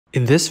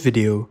In this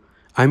video,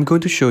 I'm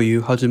going to show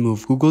you how to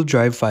move Google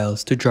Drive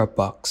files to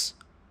Dropbox.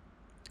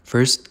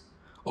 First,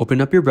 open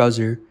up your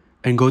browser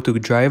and go to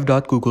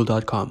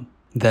drive.google.com.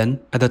 Then,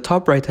 at the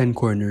top right-hand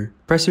corner,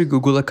 press your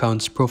Google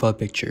account's profile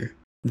picture.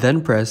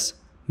 Then press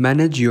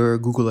Manage your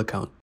Google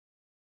account.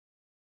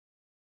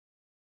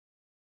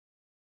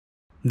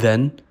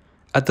 Then,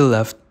 at the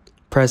left,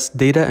 press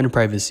Data and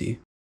Privacy.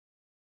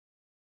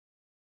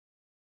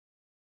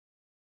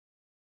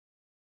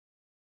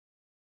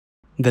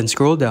 Then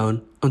scroll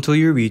down until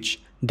you reach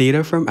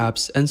Data from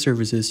apps and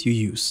services you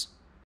use.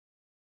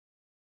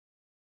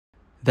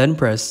 Then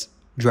press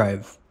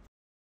Drive.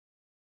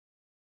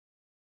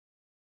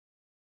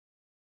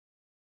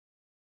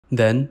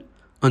 Then,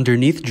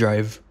 underneath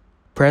Drive,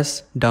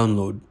 press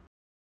Download.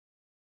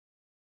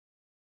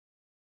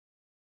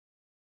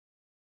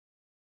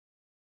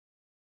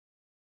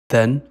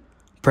 Then,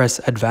 press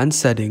Advanced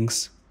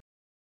Settings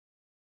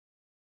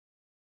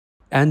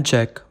and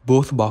check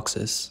both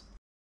boxes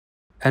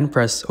and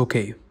press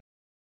OK.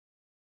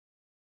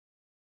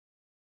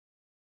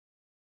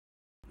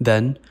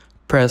 Then,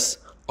 press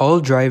All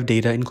Drive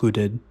Data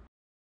Included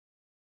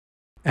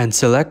and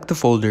select the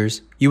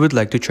folders you would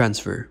like to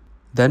transfer.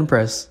 Then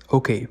press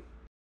OK.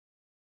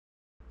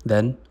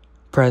 Then,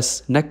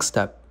 press Next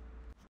Step.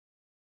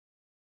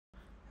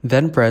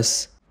 Then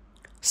press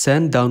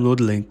Send Download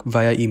Link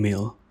via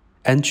email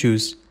and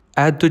choose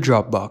Add to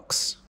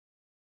Dropbox.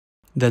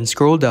 Then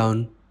scroll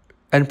down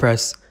and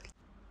press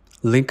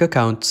Link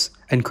Accounts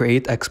and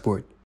Create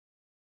Export.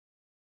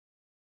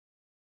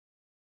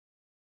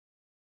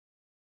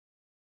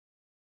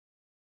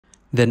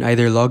 Then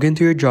either log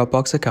into your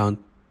Dropbox account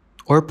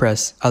or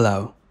press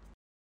Allow.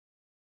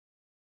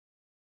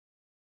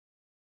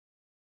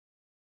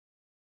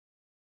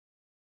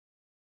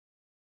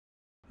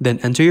 Then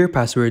enter your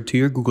password to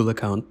your Google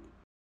account.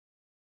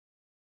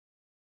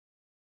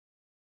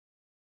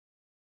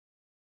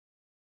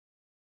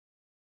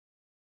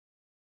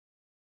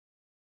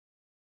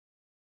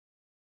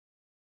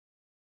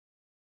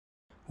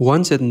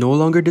 Once it no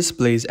longer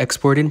displays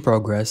export in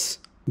progress,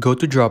 go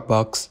to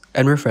Dropbox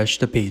and refresh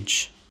the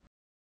page.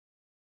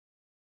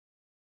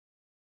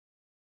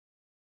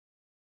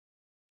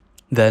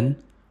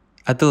 Then,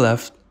 at the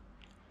left,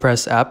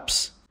 press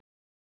Apps,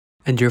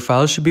 and your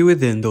file should be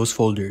within those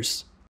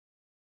folders.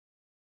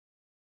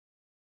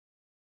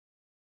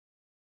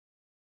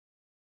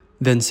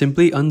 Then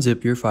simply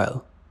unzip your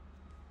file.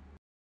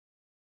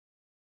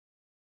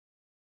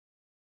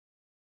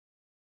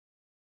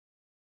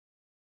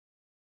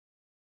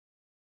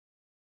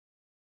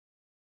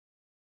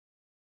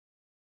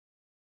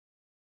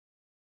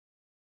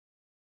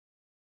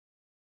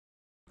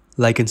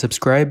 Like and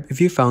subscribe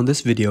if you found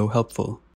this video helpful.